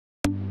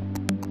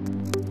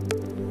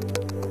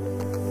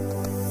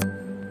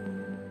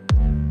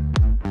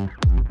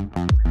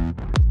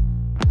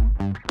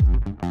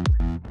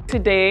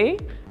Today,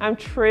 I'm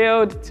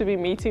thrilled to be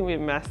meeting with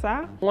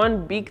Mercer.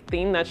 One big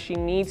thing that she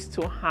needs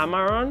to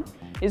hammer on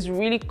is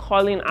really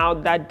calling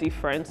out that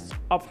difference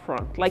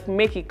upfront. Like,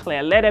 make it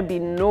clear, let there be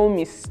no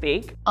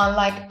mistake.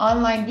 Unlike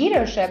online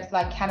dealerships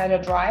like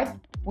Canada Drive,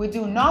 we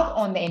do not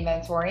own the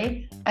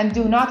inventory and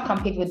do not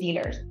compete with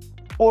dealers.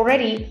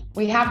 Already,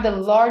 we have the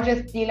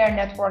largest dealer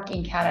network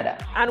in Canada.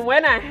 And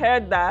when I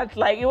heard that,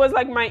 like, it was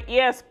like my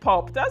ears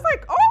popped. I was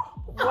like,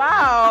 oh,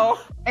 wow.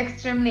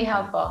 Extremely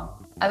helpful.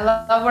 I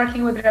love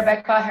working with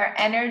Rebecca. Her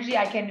energy,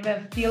 I can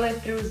even feel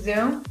it through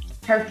Zoom.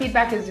 Her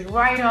feedback is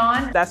right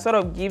on. That sort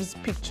of gives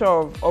picture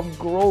of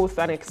growth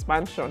and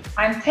expansion.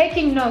 I'm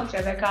taking notes,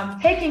 Rebecca. I'm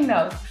taking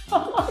notes.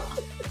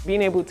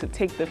 Being able to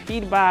take the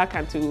feedback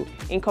and to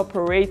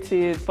incorporate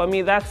it, for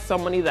me, that's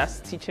somebody that's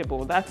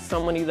teachable. That's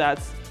somebody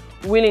that's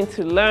willing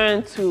to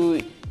learn,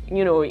 to,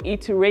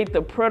 iterate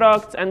the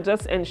product and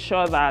just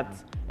ensure that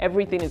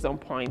everything is on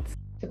point.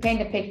 To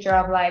paint a picture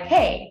of like,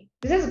 hey,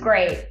 this is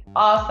great,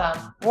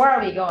 awesome, where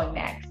are we going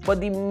next?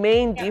 But the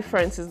main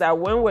difference is that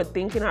when we're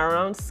thinking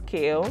around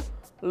scale,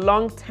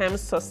 long-term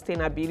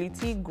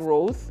sustainability,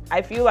 growth,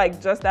 I feel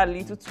like just that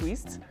little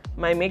twist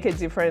might make a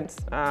difference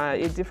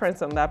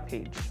on that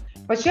page.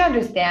 But she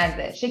understands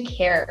it, she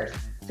cares.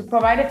 To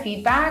provide a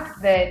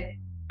feedback that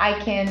I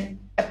can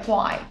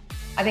apply,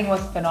 I think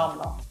was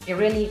phenomenal. It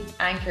really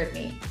anchored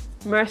me.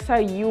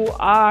 Mercer, you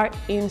are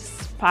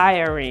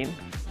inspiring.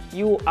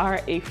 You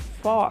are a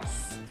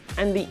force,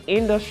 and the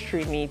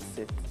industry needs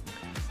it.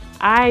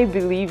 I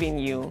believe in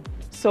you,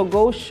 so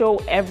go show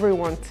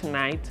everyone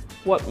tonight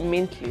what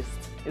Mintlist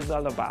is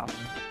all about.